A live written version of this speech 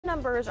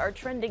numbers are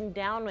trending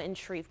down in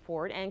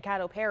Shreveport and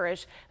Caddo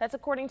Parish. That's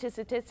according to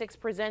statistics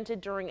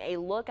presented during a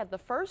look at the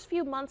first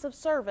few months of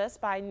service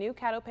by new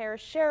Caddo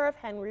Parish Sheriff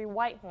Henry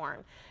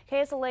Whitehorn.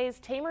 KSLA's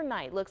Tamer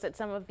Knight looks at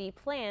some of the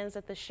plans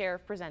that the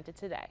sheriff presented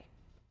today.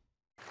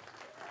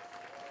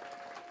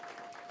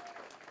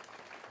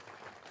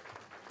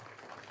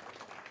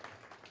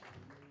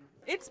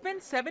 It's been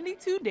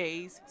 72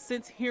 days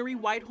since Henry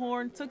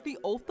Whitehorn took the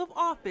oath of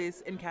office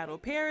in Caddo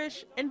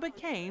Parish and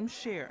became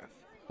sheriff.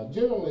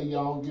 Generally,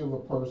 y'all give a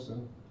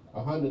person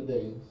 100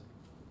 days,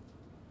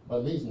 or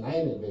at least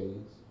 90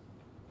 days,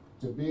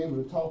 to be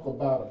able to talk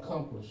about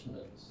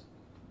accomplishments.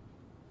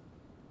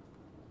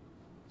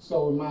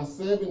 So in my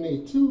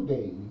 72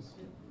 days,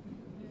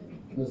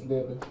 Ms.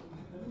 Debbie,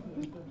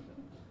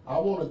 I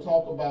want to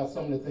talk about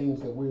some of the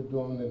things that we're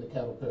doing in the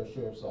Caddo Parish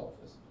Sheriff's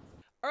Office.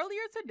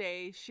 Earlier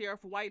today,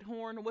 Sheriff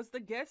Whitehorn was the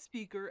guest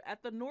speaker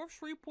at the North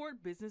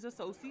Shreveport Business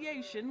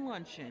Association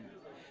luncheon.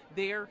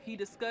 There, he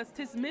discussed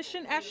his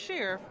mission as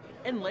sheriff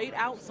and laid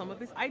out some of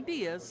his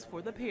ideas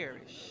for the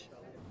parish.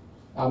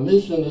 Our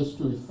mission is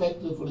to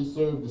effectively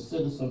serve the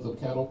citizens of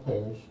Caddo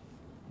Parish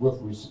with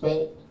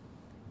respect,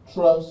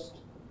 trust,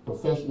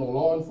 professional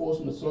law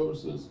enforcement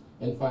services,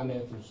 and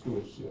financial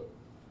stewardship.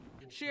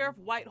 Sheriff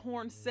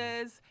Whitehorn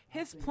says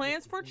his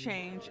plans for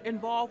change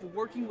involve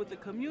working with the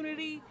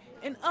community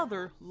and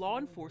other law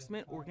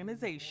enforcement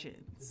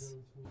organizations.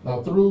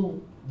 Now,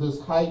 through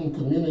this heightened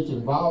community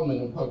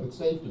involvement in public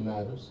safety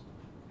matters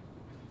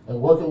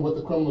and working with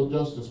the criminal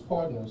justice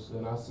partners,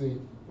 and I see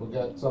we've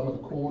got some of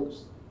the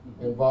courts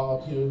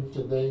involved here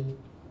today.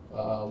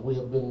 We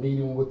have been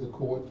meeting with the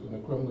court and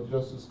the criminal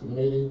justice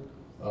committee,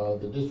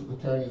 the district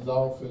attorney's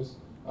office,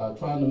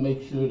 trying to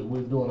make sure that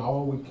we're doing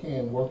all we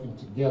can working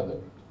together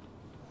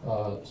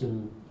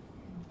to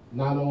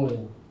not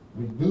only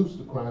reduce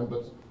the crime,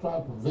 but try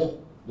to prevent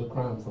the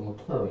crime from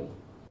occurring.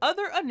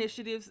 Other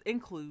initiatives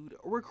include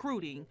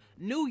recruiting,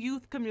 new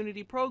youth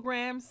community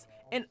programs,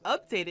 an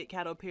updated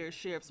Caddo Parish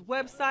Sheriff's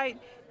website,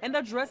 and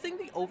addressing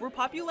the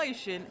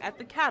overpopulation at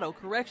the Caddo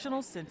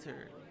Correctional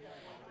Center.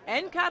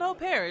 In Caddo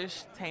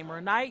Parish, Tamer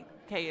Knight,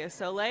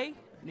 KSLA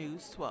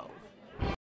News 12.